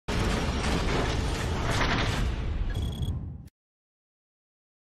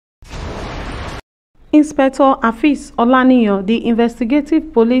Inspector Hafiz Olaniyan, the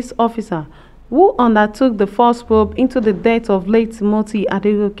investigative police officer who undertook the first probe into the death of late Timothy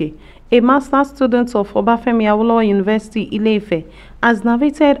Adegoke, a master's student of Obafemi Awolowo University, Ile-Ife, has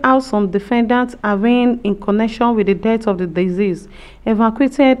narrated how some defendants arraigned in connection with the death of the deceased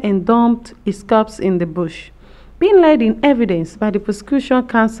evacuated and dumped his corpse in the bush. Being led in evidence by the prosecution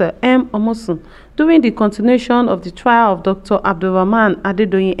counsel M. Omosun during the continuation of the trial of Dr. Rahman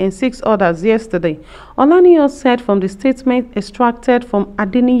Adedoyin'S and 6 others yesterday, Olaniyan said from the statement extracted from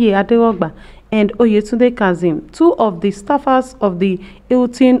Adegoke and Oyetunde Kazeem, 2 of the staffers of the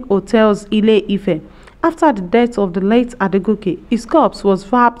Hilton Hotels Ile-Ife. After the death of the late Adegoke, his corpse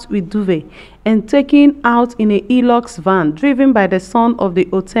was wrapped with duvet and taken out in a Hilux van driven by the son of the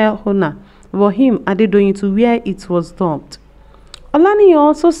hotel owner, Roheem Adedoyin, to where it was dumped. Olaniyan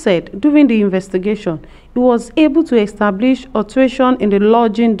also said during the investigation he was able to establish alteration in the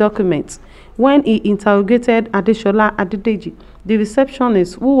lodging documents when he interrogated Adesola Adedeji, the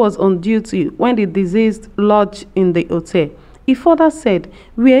receptionist who was on duty when the deceased lodged in the hotel. He further said,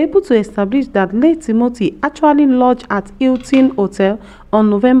 "We are able to establish that late Timothy actually lodged at Hilton Hotel on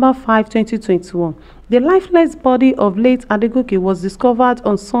November 5, 2021. The lifeless body of late Adegoke was discovered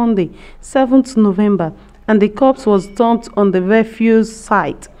on Sunday, 7th November, and the corpse was dumped on the refuse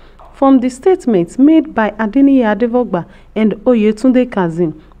site." From the statements made by Adegoke and Oyetunde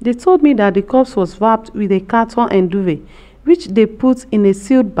Kazeem, they told me that the corpse was wrapped with a carton and duvet, which they put in a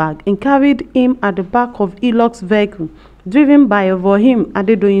sealed bag and carried him at the back of Hilux vehicle, driven by Roheem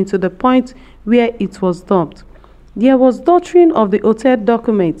Adedoyin, to the point where it was dumped. There was doctrine of the hotel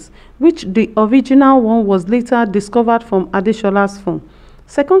documents, which the original one was later discovered from Adesola's phone.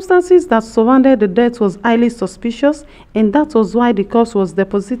 Circumstances that surrounded the death was highly suspicious, and that was why the corpse was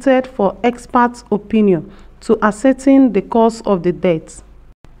deposited for expert opinion to ascertain the cause of the death.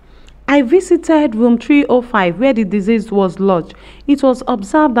 I visited room 305 where the deceased was lodged. It was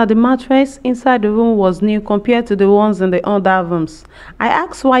observed that the mattress inside the room was new compared to the ones in the other rooms. I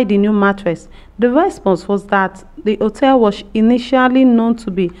asked why the new mattress. The response was that the hotel was initially known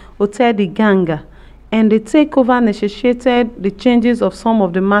to be Hotel de Ganga, and the takeover necessitated the changes of some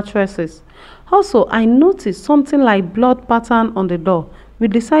of the mattresses. Also, I noticed something like blood pattern on the door. We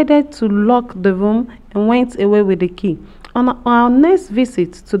decided to lock the room and went away with the key. On our next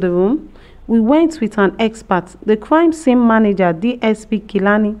visit to the room, we went with an expert, the crime scene manager DSP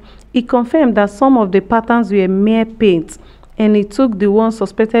Kilani. He confirmed that some of the patterns were mere paint, and he took the one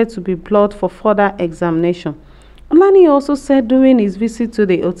suspected to be blood for further examination. Olaniyan also said during his visit to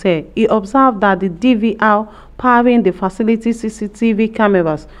the hotel, he observed that the DVR powering the facility CCTV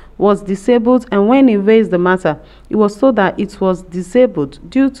cameras was disabled, and when he raised the matter, he was told that it was disabled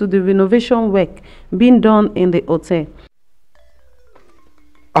due to the renovation work being done in the hotel.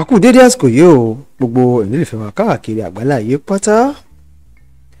 Àkú dédé àsìkò yìí o, gbogbo ìnílẹ̀fẹ̀ wa káàkiri àgbáláyé pátá.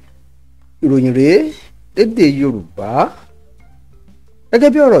 Ìròyìn rèé lédè Yorùbá. Gẹ́gẹ́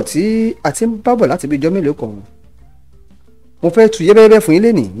bí ọ̀rọ̀ tí a ti ń bábọ̀ láti bí ijọ́ mélòó kan, mo fẹ́ tú yẹ́bẹ́yẹ́bẹ́ fún yín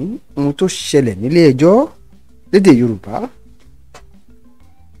lénìí ohun tó ṣẹlẹ̀ nílé ẹjọ́ lédè Yorùbá.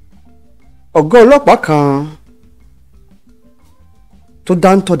 Ọ̀gá ọlọ́pàá kan tó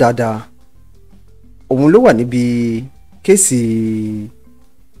dáńtọ́ dáadáa, òun ló wà níbi kéèsì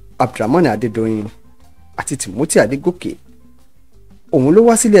Rahman Adedoyin àti Timothy Adegoke. Òun ló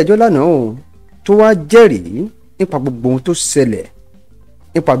wá sílé ẹjọ́ lánàá o, tó wá jẹ́rìí nípa gbogbo ohun tó ṣẹlẹ̀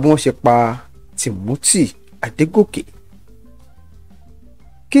nípa bí wọ́n ṣe pa Timothy Adegoke.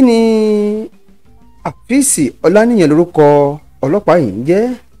 Kí ni Hafiz Olaniyan lórúkọ ọlọ́pàá yìí ń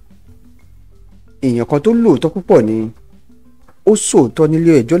jẹ́? Èèyàn kan tó lóòótọ́ púpọ̀ ni. Ó sòótọ́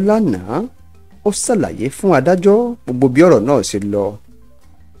nílé ẹjọ́ lánàá, ó ṣàlàyé fún adájọ́ gbogbo bí ọ̀rọ̀ náà ṣe lọ.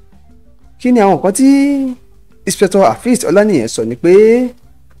 Kí ni àwọn nǹkan tí Inspector Hafiz Olaniyan sọ ni pé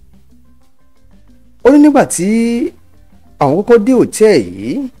ó ní nígbà tí àwọn kọ́kọ́ dé hòtẹ́ẹ̀lì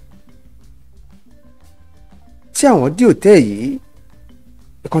yìí,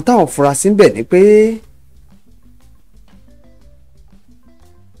 ìkan táwọn fura sí ń bẹ̀ ni pé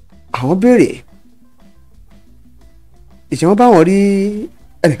àwọn béèrè ìṣẹ́wọ́n báwọn rí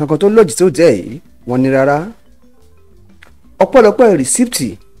ẹnìkan kan tó lọ́jì sí hòtẹ́ẹ̀lì yìí, wọ́n ní rárá. Ọ̀pọ̀lọpọ̀ rìsíptì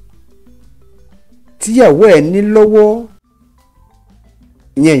tíyàwó ẹ̀ ní lọ́wọ́,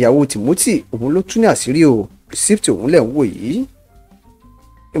 ìyẹn ìyàwó Timothy, òun ló tún ní àṣírí o. Rìsíptì òun lẹ̀ ń wò yìí.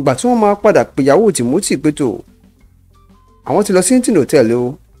 Ìgbà tí wọ́n máa padà pè ìyàwó Timothy pé tó àwọn ti lọ sí Hilton Hotel o,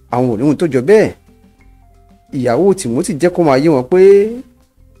 àwọn ò ní ohun tó jọ bẹ́ẹ̀. Ìyàwó Timothy jẹ́ kó máa yé wọn pé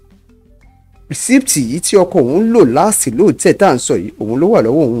rìsíptì yìí tí ọkọ òun lò láàsì lóòótẹ́ tá à ń sọ yìí, òun ló wà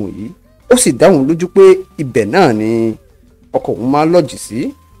lọ́wọ́ òun yìí. Ó sì dá òun lójú pé ibẹ̀ náà ni ọkọ òun máa lọ́jì sí.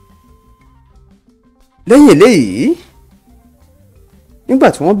 lẹ́yìn eléyìí nígbà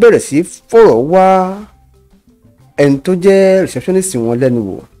tí wọ́n bẹ̀rẹ̀ sí fọ̀rọ̀ wá ẹni tó jẹ́ receptionist wọn lẹ́nu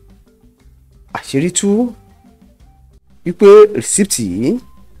wò, àṣírí tú wípé rìsíptì yìí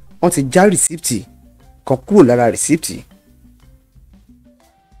wọ́n ti já rìsíptì kan kúrò lára rìsíptì.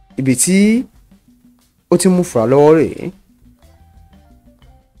 Ibi tí ó ti mú fura lọ́wọ́ rèé.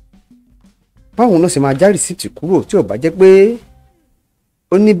 Báwo náà ṣe máa já rìsíptì kúrò tí ò bá jẹ́ pé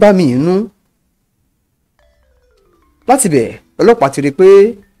ó ní bá mi inú? Láti bẹ̀ ọlọ́pàá ti rí pé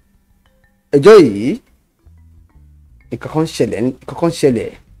ẹjọ́ yìí nǹkan kan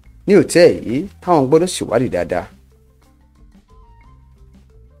ṣẹlẹ̀ ní hòtẹ́ẹ̀lì yìí táwọn gbọ́dọ̀ ṣèwádìí dáadáa.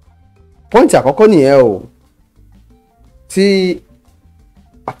 Pọ́ǹtì àkọ́kọ́ nìyẹn o tí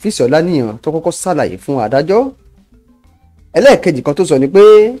Afeez Ọláníyan tó kọ́kọ́ ṣàlàyé fún adájọ́. Ẹlẹ́ẹ̀kejì kan tó sọ ni pé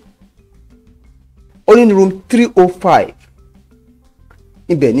ó ní room 305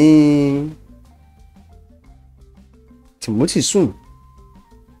 ibẹ̀ ni Timothy sùn.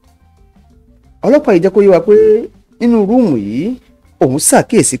 Ọlọ́pàá yìí jẹ́ kó yé wa pé nínú rúùmù yìí òun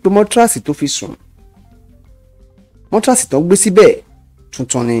ṣàkíyèsí pé mọ́tírasì tó fi sùn, mọ́tírasì tó ń gbé síbẹ̀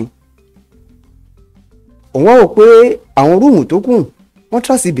tuntun ni. Òun wá wò pé àwọn rúùmù tó kù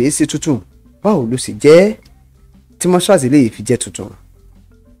mọ́tírasì bèé ṣe tuntun, báwo ló sì jẹ́ tí mọ́tírasì lè fi jẹ́ tuntun?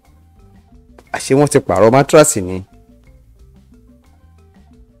 Àṣé wọ́n ti pààrọ̀ mọ́tírasì ni.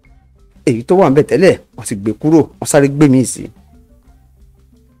 Èyí tó wà ń bẹ̀ tẹ́lẹ̀ wọ́n ti gbé kúrò, wọ́n sáré gbé míì sí.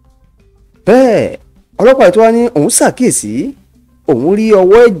 Bẹ́ẹ̀ ọlọ́pàá tó wá ní òun ṣàkíyèsí òun rí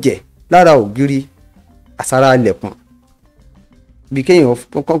ọwọ́ ẹ̀jẹ̀ lára ògiri àsára ilẹ̀kùn, bí kéèyàn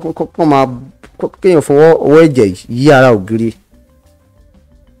fọwọ́ ọwọ́ ẹ̀jẹ̀ yí ara ògiri.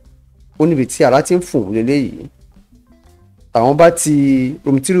 Ó níbi tí ara ti ń fùn lélẹ́yìí. Àwọn bá ti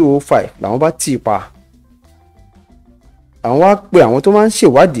room 305 làwọn bá tì í pa. Àwọn wá pe àwọn tó máa ń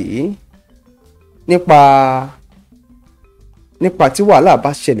ṣèwádìí nípa tí wàhálà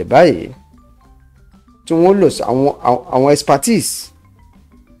bá ṣẹlẹ̀ báyìí, tí wọ́n lò sí àwọn expertise.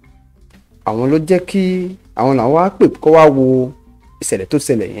 Àwọn ló jẹ́ kí àwọn làwọn wá pè kó wá wo ìṣẹ̀lẹ̀ tó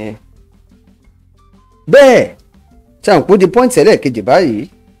ṣẹlẹ̀ yẹn. Bẹ́ẹ̀ tí àwọn kò di pọ́ǹtì ẹlẹ́ẹ̀kejì báyìí.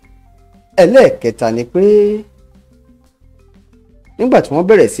 Ẹlẹ́ẹ̀kẹta ni pé nígbà tí wọ́n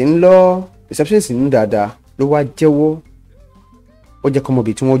bẹ̀rẹ̀ sí ń lọ receptionist nínú dáadáa ló wá jẹ́wọ́. Ó jẹ́ kọ́mọ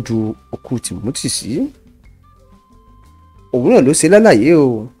ibi tí wọ́n ju òkú Timothy sí. Òun náà ló ṣe lálàyé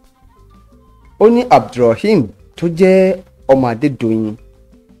o. Ó ní Roheem tó jẹ́ ọmọ Adedoyin,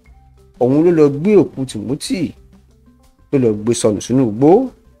 òun ló lọ gbé òkú Timothy, ló lọ gbé sọnù sínú igbó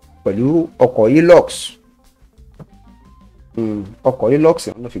pẹ̀lú ọkọ̀ Hilux. Ọkọ̀ Hilux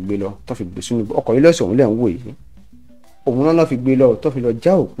ọ̀hún ló fi gbé lọ tó fi gbé sínú igbó. Ọkọ̀ Hilux ọ̀hún lẹ̀ ń wò yìí. Òun náà ló fi gbé lọ tó fi lọ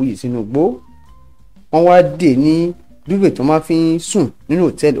já òkú yìí sínú igbó. Wọ́n wá dè ní dúbẹ̀ tó máa fi ń sùn nínú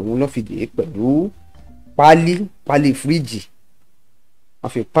hòtẹ́ẹ̀lì, òun ló fi dè é pẹ̀lú páálí fíríjì.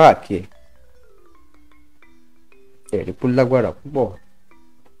 Wọ́n fi páàkì ẹ̀. Ẹ̀rí kó lágbára púpọ̀.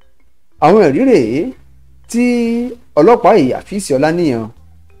 Àwọn ẹ̀rí rèé tí ọlọ́pàá yìí Afeez Ọláníyan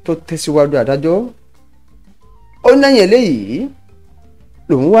tó tẹ̀síwájú adájọ́. Ó lẹ́yìn eléyìí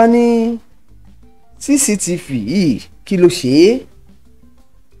lòun wá ní CCTV yìí kí ló ṣe é?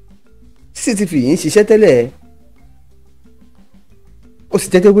 CCTV yìí ń ṣiṣẹ́ tẹ́lẹ̀, ó sì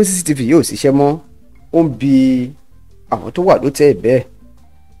jẹ́ pé CCTV yìí ò ṣiṣẹ́ mọ́. Ó ń bi àwọn tó wà lótẹ́ẹ̀ bẹ́ẹ̀,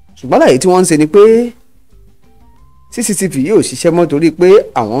 ṣùgbọ́n àlàyé tí wọ́n ń ṣe ni pé CCTV yìí ò ṣiṣẹ́ mọ́ torí pé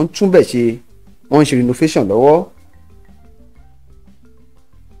àwọn ń túnbẹ̀ ṣe, wọ́n ń ṣe renovation lọ́wọ́.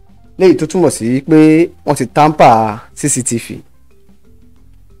 Léyìí tó túmọ̀ sí pé wọ́n ti tamper CCTV.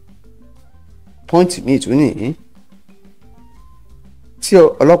 Pọ́ǹtì míì tún nìyí tí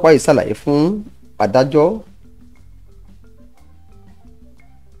ọlọ́pàá yìí ṣàlàyé fún adájọ́.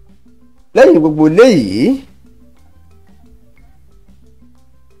 Lẹ́yìn gbogbo léyìí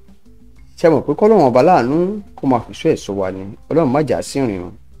ṣe mọ̀ pé kọ́lọ́run ọba láàánú kó máa fi ṣọ́ ẹ̀ sọ wa ni. Ọlọ́run má jà á sírìn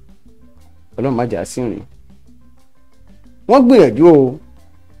o, Ọlọ́run má jà á sírìn. Wọ́n gbìyànjú o,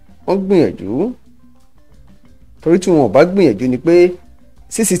 wọ́n gbìyànjú torí tí wọn ò bá gbìyànjú ni pé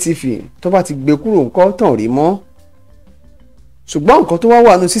CCTV tó bá ti gbé kúrò ńkọ́ tàn rí mọ́. Ṣùgbọ́n nǹkan tó wá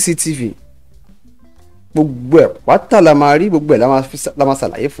wà nínú CCTV gbogbo ẹ̀ pátá la máa rí, gbogbo ẹ̀ la máa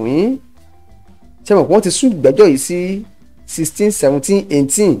ṣàlàyé fún yín. Ṣé mọ̀ pé wọ́n ti sún ìgbẹ́jọ́ yìí sí 16, 17,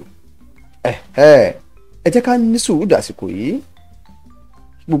 18. Ẹ jẹ́ ká ní sùúrù dàsìkò yìí,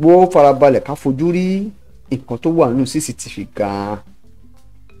 gbogbo farabalẹ̀ ká fojú rí nǹkan tó wà nínú CCTV gan-an.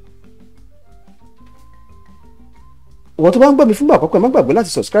 Ìwọ tó bá ń gbọ́ mi fúngbà àkọ́kọ́ ẹ má gbàgbé láti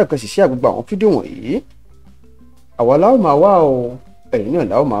subscribe kẹ́ sì share gbogbo àwọn fídíò wọ̀nyí. Àwa la ó máa wá o, ẹ̀yin náà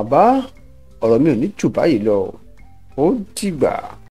la ó máa bá. Ọ̀rọ̀ mi ò ní jù báyìí lọ. Ó dìgbà.